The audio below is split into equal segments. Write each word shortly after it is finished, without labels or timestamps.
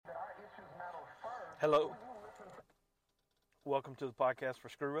Hello. Welcome to the podcast for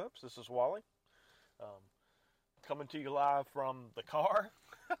Screw Ups. This is Wally. Coming to you live from the car.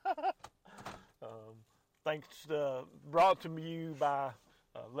 Brought to you by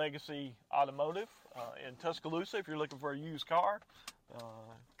Legacy Automotive in Tuscaloosa. If you're looking for a used car,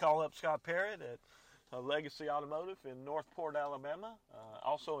 call up Scott Parrott at Legacy Automotive in Northport, Alabama.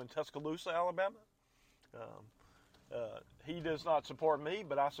 Also in Tuscaloosa, Alabama. He does not support me,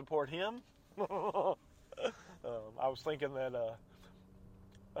 but I support him. I was thinking that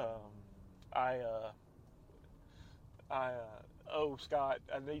I owe Scott.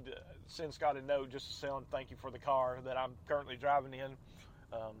 I need to send Scott a note just to tell him thank you for the car that I'm currently driving in.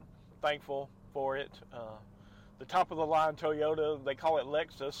 Thankful for it. The top of the line Toyota, they call it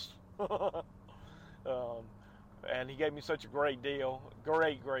Lexus. And he gave me such a great deal,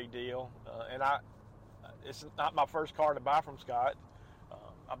 great deal. And it's not my first car to buy from Scott.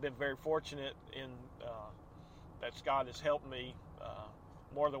 I've been very fortunate in that Scott has helped me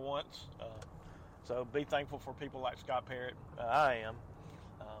more than once. So be thankful for people like Scott Parrott. I am.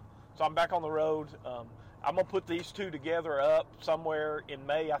 So I'm back on the road. I'm going to put these two together up somewhere in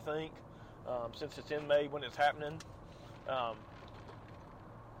May, I think, since it's in May when it's happening.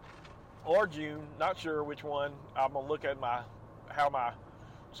 Or June, not sure which one. I'm going to look at how my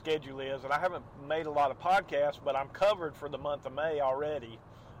schedule is. And I haven't made a lot of podcasts, but I'm covered for the month of May already,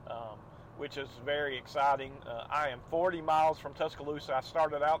 which is very exciting. I am 40 miles from Tuscaloosa. I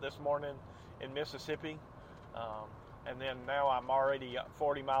started out this morning in Mississippi, and then now I'm already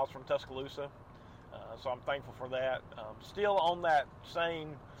 40 miles from Tuscaloosa, so I'm thankful for that. Still on that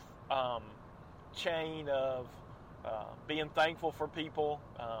same chain of being thankful for people,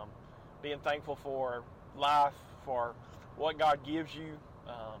 being thankful for life, for what God gives you,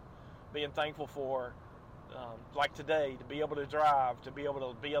 being thankful for, like today, to be able to drive, to be able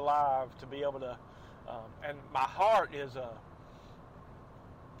to be alive, to be able to, and my heart is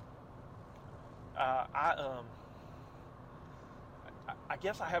I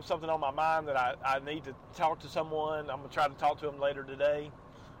guess I have something on my mind that I need to talk to someone. I'm going to try to talk to him later today.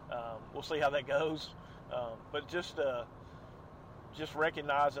 We'll see how that goes. But just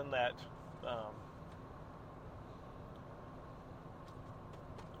recognizing that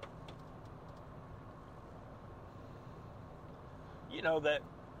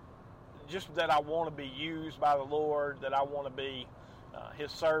that I want to be used by the Lord, that I want to be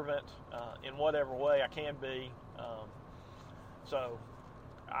His servant in whatever way I can be.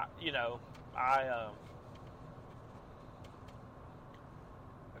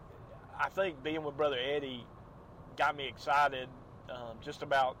 I think being with Brother Eddie got me excited just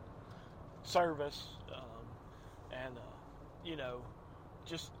about service,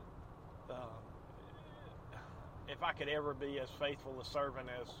 if I could ever be as faithful a servant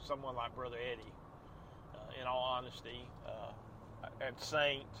as someone like Brother Eddie, in all honesty, and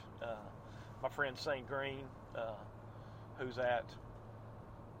Saint, my friend Saint Green, who's at,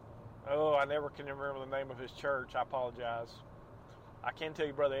 I never can remember the name of his church. I apologize. I can tell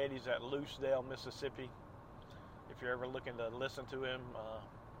you Brother Eddie's at Lucedale, Mississippi. If you're ever looking to listen to him,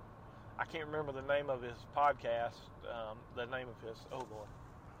 I can't remember the name of his podcast, the name of his, oh Lord.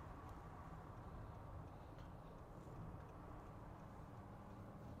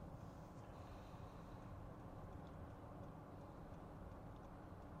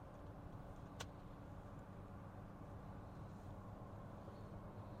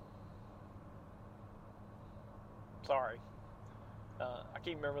 Sorry, I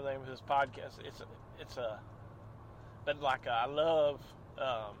can't remember the name of his podcast.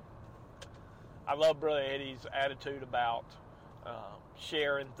 I love Brother Eddie's attitude about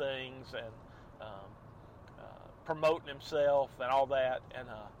sharing things and promoting himself and all that. And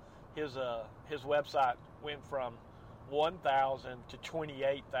his website went from 1,000 to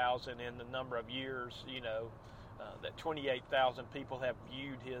 28,000 in the number of years. That 28,000 people have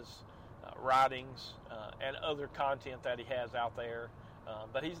viewed his writings and other content that he has out there,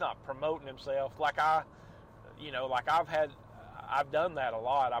 but he's not promoting himself like I've done that a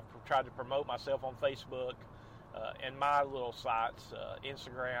lot. I've tried to promote myself on Facebook and my little sites,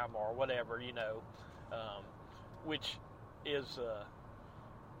 Instagram or whatever, which is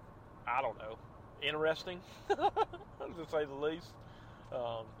interesting to say the least.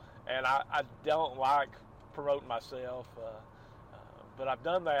 And I don't like promoting myself. But I've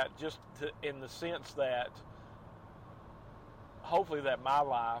done that just in the sense that hopefully that my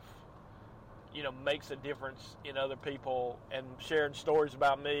life, makes a difference in other people, and sharing stories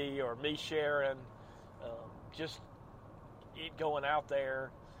about me or me sharing just it going out there.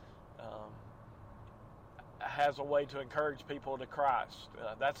 has a way to encourage people to Christ.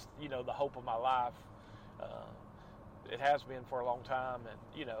 That's, the hope of my life. It has been for a long time,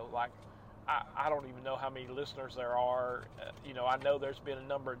 and, I don't even know how many listeners there are. I know there's been a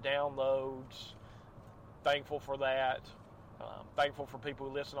number of downloads. Thankful for that. Thankful for people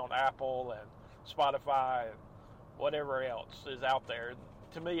who listen on Apple and Spotify and whatever else is out there.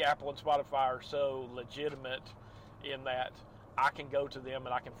 To me, Apple and Spotify are so legitimate in that I can go to them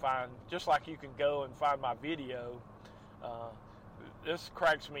and I can find, just like you can go and find my video, this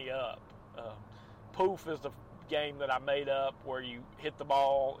cracks me up. Poof is the game that I made up where you hit the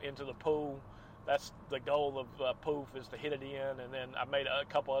ball into the pool. That's the goal of Poof, is to hit it in, and then I made a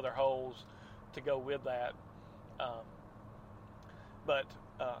couple other holes to go with that. But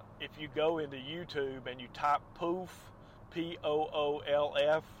if you go into YouTube and you type Poof,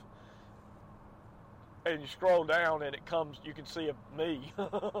 P-O-O-L-F, and you scroll down and it comes, you can see me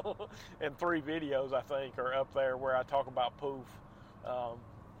and 3 videos, I think, are up there where I talk about Poof.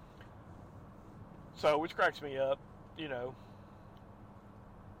 So, which cracks me up,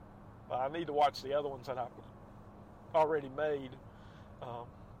 I need to watch the other ones that I've already made.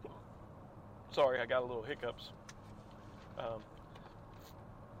 Sorry, I got a little hiccups.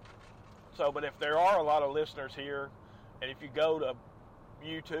 But if there are a lot of listeners here, and if you go to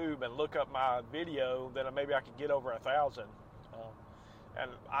YouTube and look up my video, then maybe I could get over 1,000.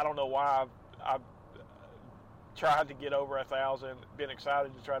 And I don't know why I've tried to get over 1,000, been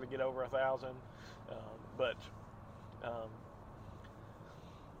excited to try to get over 1,000.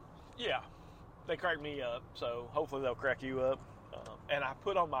 Yeah, they crack me up, so hopefully they'll crack you up. And I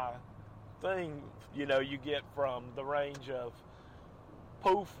put on my thing, you get from the range of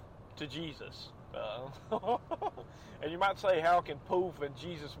poof to Jesus. And you might say, how can poof and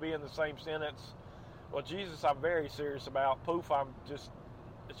Jesus be in the same sentence? Well, Jesus I'm very serious about. Poof,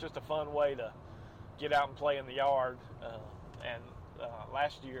 it's just a fun way to get out and play in the yard.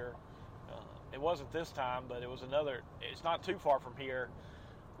 Last year, it wasn't this time, but it's not too far from here.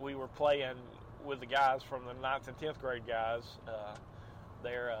 We were playing with the guys from the 9th and 10th grade guys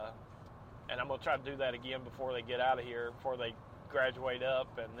there. And I'm going to try to do that again before they get out of here, before they graduate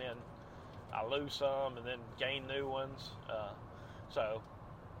up, and then I lose some and then gain new ones. So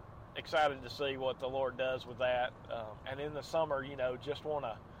excited to see what the Lord does with that. And in the summer, just want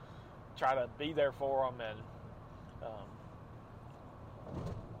to try to be there for them and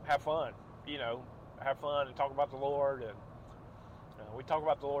have fun, have fun and talk about the Lord. And we talk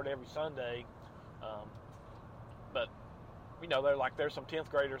about the Lord every Sunday. But, there's some 10th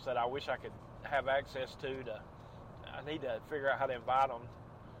graders that I wish I could have access to. I need to figure out how to invite them.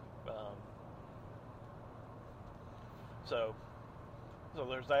 So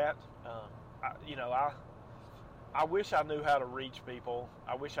there's that. I wish I knew how to reach people.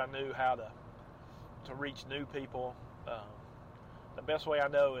 I wish I knew how to reach new people. The best way I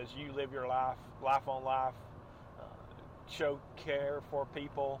know is you live your life on life. Show care for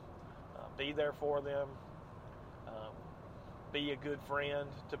people. Be there for them. Be a good friend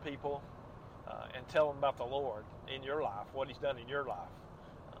to people. And tell them about the Lord in your life, what He's done in your life.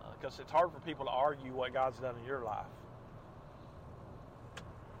 Because it's hard for people to argue what God's done in your life.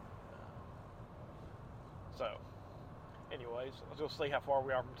 So, anyways, let's go see how far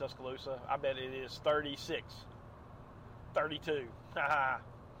we are from Tuscaloosa. I bet it is 36, 32. I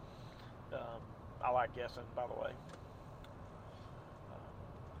like guessing, by the way.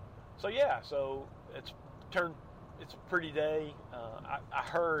 So it's a pretty day. I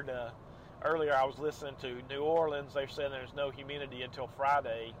heard earlier I was listening to New Orleans. They're saying there's no humidity until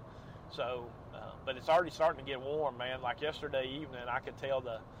Friday. So, but it's already starting to get warm, man. Like yesterday evening, I could tell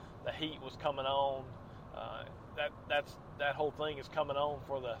the heat was coming on. That whole thing is coming on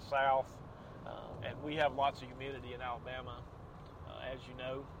for the South, and we have lots of humidity in Alabama, as you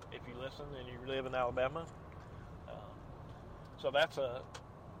know, if you listen and you live in Alabama. So that's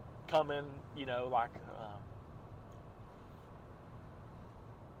coming,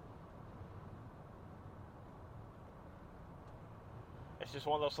 it's just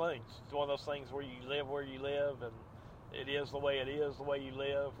one of those things. It's one of those things where you live, and it is the way it is, the way you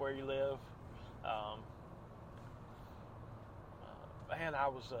live, where you live. Man, I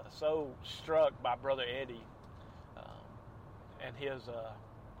was so struck by Brother Eddie and his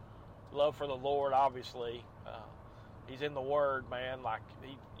love for the Lord. Obviously, he's in the Word, man. Like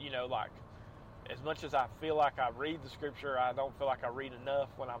as much as I feel like I read the Scripture, I don't feel like I read enough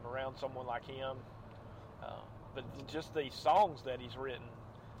when I'm around someone like him. But just these songs that he's written,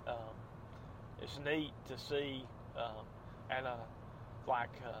 it's neat to see, and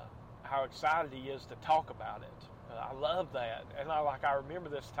how excited he is to talk about it. I love that, and I remember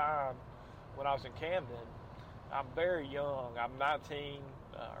this time when I was in Camden, I'm very young. I'm 19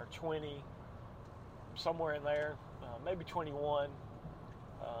 or 20, somewhere in there, maybe 21.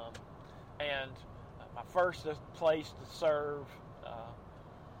 And my first place to serve,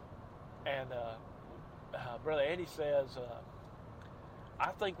 and Brother Eddie says,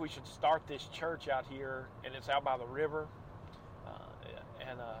 I think we should start this church out here, and it's out by the river.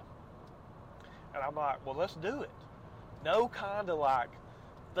 And I'm like, well, let's do it. No kind of like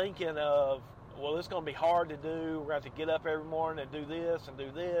thinking of, well, it's going to be hard to do. We're going to have to get up every morning and do this and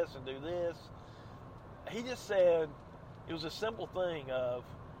do this and do this. He just said, it was a simple thing of,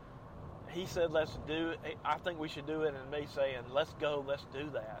 he said, let's do it. I think we should do it. And me saying, let's go, let's do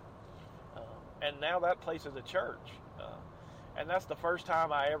that. And now that place is a church. And that's the first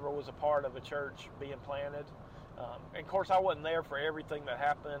time I ever was a part of a church being planted. And of course, I wasn't there for everything that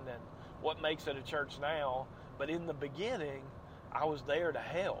happened and what makes it a church now. But in the beginning, I was there to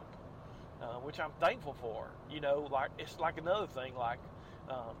help, which I'm thankful for. You know, like it's like another thing. Like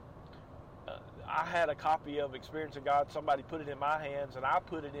I had a copy of Experiencing God. Somebody put it in my hands, and I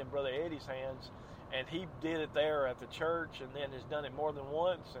put it in Brother Eddie's hands. And he did it there at the church, and then has done it more than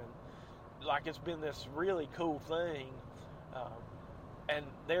once. And like it's been this really cool thing. And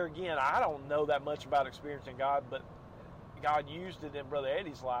there again, I don't know that much about Experiencing God, but God used it in Brother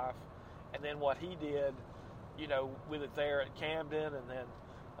Eddie's life. And then what he did, you know, with it there at Camden and then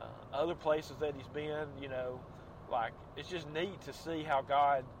other places that he's been, you know, like it's just neat to see how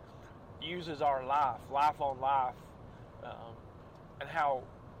God uses our life on life, and how,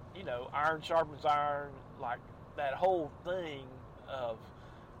 you know, iron sharpens iron, like that whole thing of,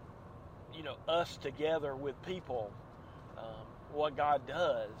 you know, us together with people, what God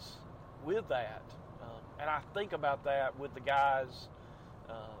does with that. And I think about that with the guys,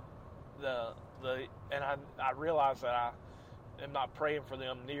 and I realize that I am not praying for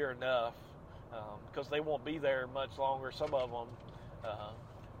them near enough, because they won't be there much longer, some of them,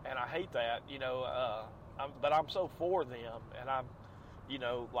 and I hate that, you know, but I'm so for them, and I'm, you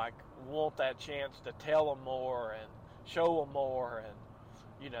know, like want that chance to tell them more and show them more, and,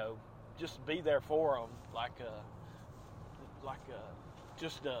 you know, just be there for them,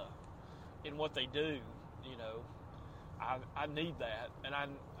 just in what they do, you know. I need that, and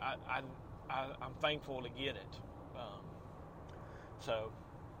I'm thankful to get it.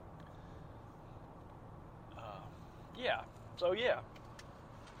 Yeah. So yeah.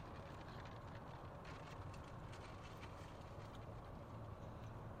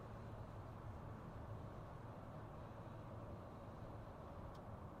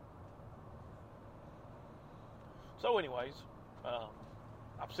 So anyways,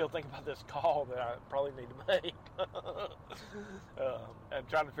 I'm still thinking about this call that I probably need to make. And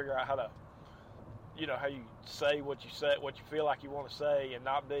trying to figure out how to, you know, how you say, what you feel like you want to say, and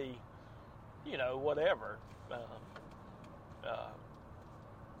not be, you know, whatever.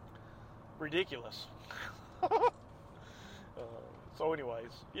 Ridiculous. So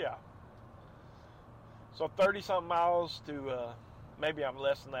anyways, yeah. So 30-something miles to, maybe I'm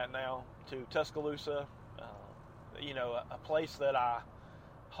less than that now, to Tuscaloosa. You know, a place that I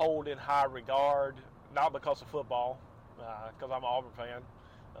hold in high regard, not because of football, because I'm an Auburn fan,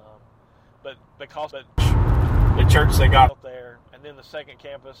 but because of the church they got out there, and then the second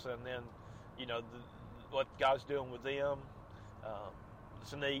campus, and then, you know, what God's doing with them.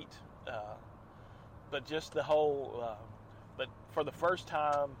 It's neat, but just the whole, but for the first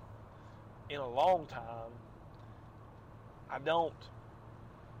time in a long time,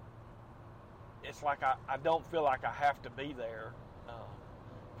 it's like I don't feel like I have to be there.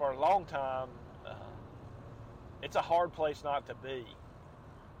 For a long time, it's a hard place not to be.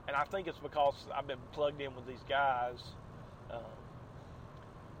 And I think it's because I've been plugged in with these guys.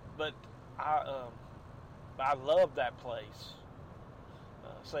 But I love that place,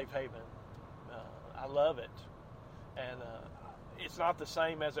 Safe Haven. I love it. And it's not the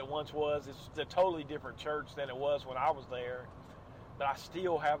same as it once was. It's a totally different church than it was when I was there. But I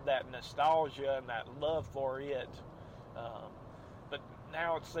still have that nostalgia and that love for it. But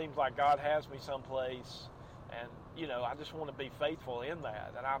now it seems like God has me someplace, and, you know, I just want to be faithful in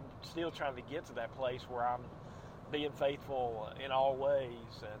that. And I'm still trying to get to that place where I'm being faithful in all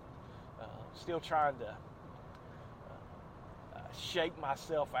ways, and still trying to shake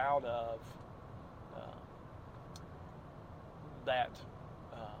myself out of that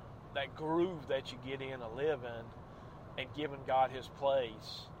groove that you get in a living, and giving God His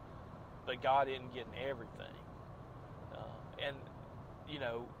place, but God isn't getting everything. And, you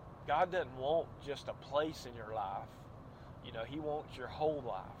know, God doesn't want just a place in your life. You know, He wants your whole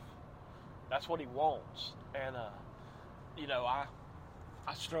life. That's what He wants. And, you know, I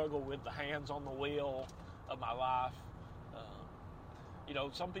struggle with the hands on the wheel of my life.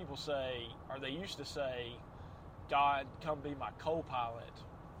 Some people say, or they used to say, God, come be my co-pilot.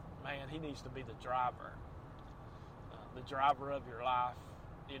 Man, he needs to be the driver of your life,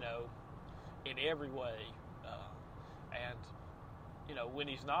 in every way. And when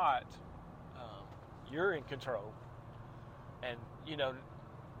he's not, you're in control. And,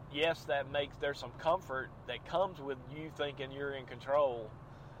 yes, there's some comfort that comes with you thinking you're in control,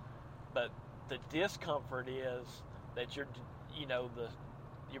 but the discomfort is that you're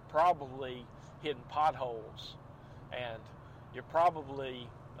probably hitting potholes, and you're probably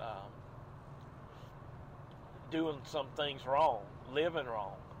doing some things wrong, living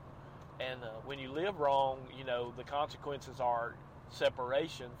wrong. And when you live wrong, the consequences are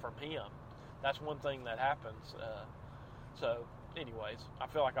separation from him. That's one thing that happens. So, anyways, I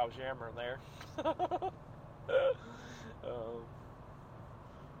feel like I was yammering there.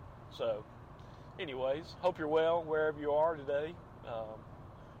 So, anyways, hope you're well wherever you are today.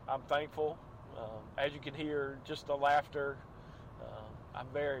 I'm thankful. As you can hear, just the laughter. I'm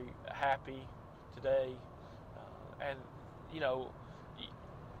very happy today. And,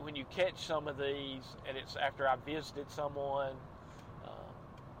 when you catch some of these, and it's after I visited someone,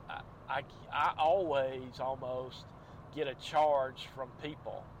 I always almost get a charge from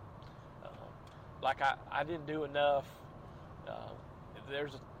people. Like I didn't do enough.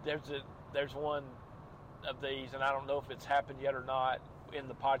 There's one of these, and I don't know if it's happened yet or not in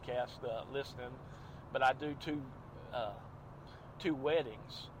the podcast listening, but I do two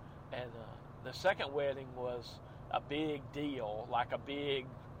weddings, and the second wedding was a big deal, like a big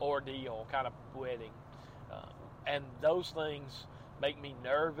ordeal kind of wedding, and those things make me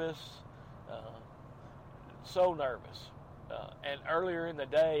nervous, so nervous. And earlier in the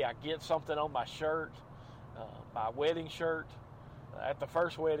day, I get something on my shirt, my wedding shirt. At the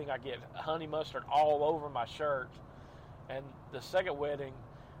first wedding, I get honey mustard all over my shirt. And the second wedding,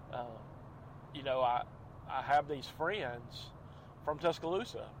 I have these friends from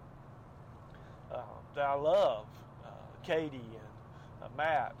Tuscaloosa that I love, Katie and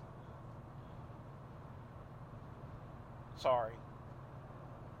Matt.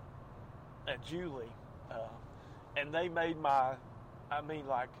 And Julie. And they made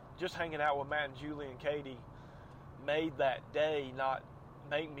just hanging out with Matt and Julie and Katie made that day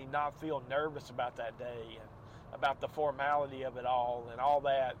make me not feel nervous about that day and about the formality of it all and all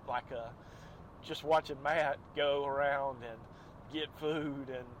that. Like just watching Matt go around and get food,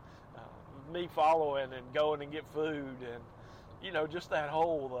 and me following and going and get food, and just that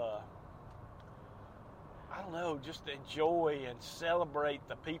whole just enjoy and celebrate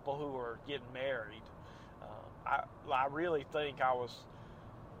the people who are getting married. I really think I was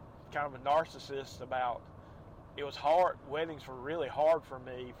kind of a narcissist about. It was hard. Weddings were really hard for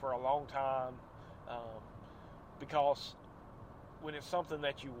me for a long time, because when it's something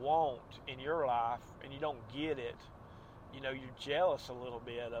that you want in your life and you don't get it, you're jealous a little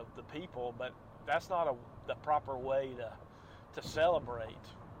bit of the people. But that's not the proper way to celebrate.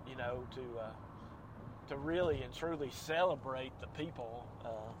 To really and truly celebrate the people,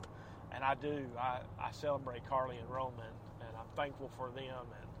 and I do. I celebrate Carly and Roman, and I'm thankful for them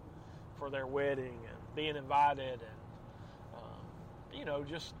and for their wedding and being invited, and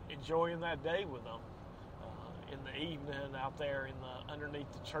just enjoying that day with them in the evening out there underneath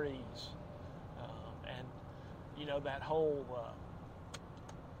the trees, and that whole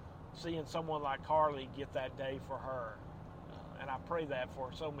seeing someone like Carly get that day for her, and I pray that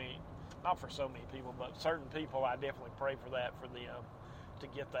for not for so many people, but certain people. I definitely pray for that for them to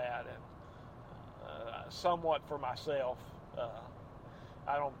get that, and somewhat for myself.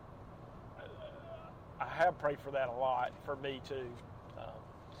 I have prayed for that a lot for me too,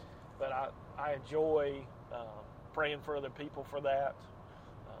 but I enjoy praying for other people for that,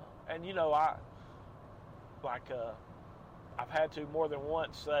 and I've had to more than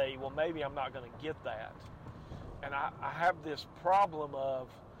once say, well, maybe I'm not going to get that, and I have this problem of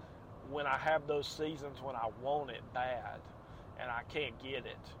when I have those seasons when I want it bad and I can't get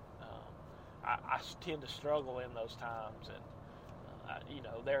it. I tend to struggle in those times, and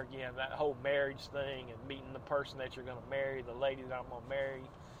there again, that whole marriage thing and meeting the person that you're going to marry, the lady that I'm going to marry,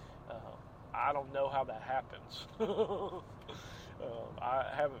 I don't know how that happens. I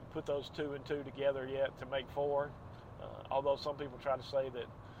haven't put those two and two together yet to make four, although some people try to say that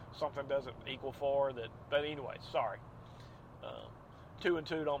something doesn't equal four. But anyway, sorry. Two and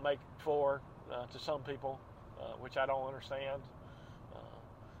two don't make four to some people, which I don't understand.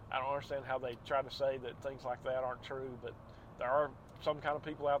 I don't understand how they try to say that things like that aren't true, but there are some kind of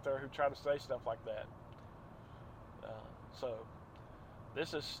people out there who try to say stuff like that. So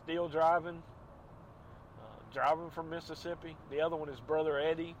this is still driving. driving from Mississippi. The other one is Brother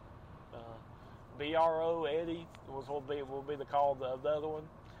Eddie, BRO Eddie will be the call of the other one.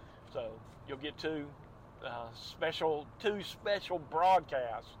 So you'll get two special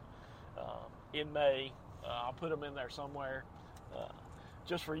broadcasts in May. I'll put them in there somewhere,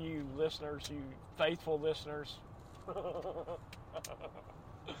 just for you listeners, you faithful listeners.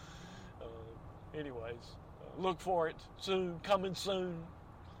 Anyways, look for it soon, coming soon.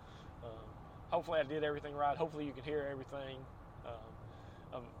 Hopefully I did everything right. Hopefully you can hear everything.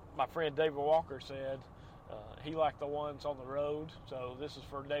 My friend David Walker said he liked the ones on the road, so this is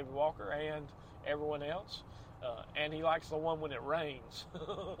for David Walker and everyone else. And he likes the one when it rains.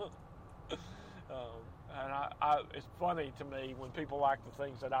 And it's funny to me when people like the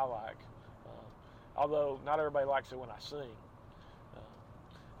things that I like. Although not everybody likes it when I sing.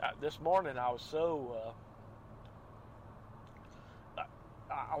 This morning I was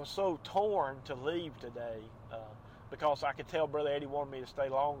so torn to leave today because I could tell Brother Eddie wanted me to stay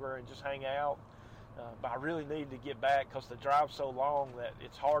longer and just hang out. But I really needed to get back because the drive's so long that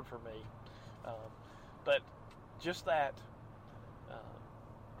it's hard for me. But just that,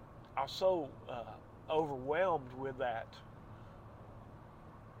 I was so overwhelmed with that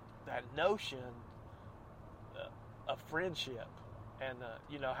notion of friendship, and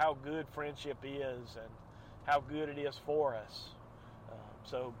how good friendship is, and how good it is for us.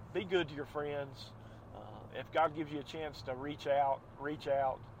 So be good to your friends. If God gives you a chance to reach out.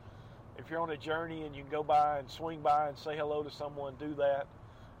 If you're on a journey and you can go by and swing by and say hello to someone, do that.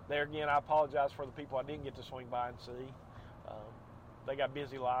 There again, I apologize for the people I didn't get to swing by and see. They got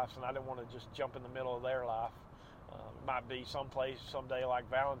busy lives, and I didn't want to just jump in the middle of their life. It might be someplace someday like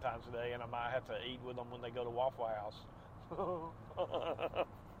Valentine's Day, and I might have to eat with them when they go to Waffle House.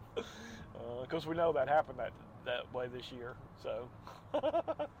 Because we know that happened that way this year. So,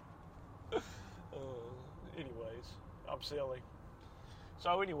 anyways, I'm silly.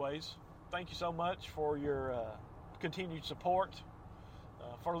 So, anyways, thank you so much for your continued support,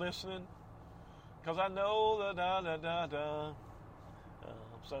 for listening. Because I know the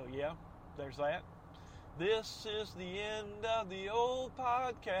so, yeah, there's that. This is the end of the old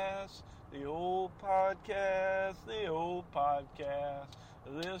podcast. The old podcast. The old podcast.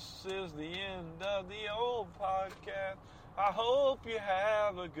 This is the end of the old podcast. I hope you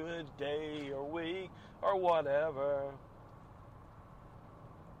have a good day or week or whatever.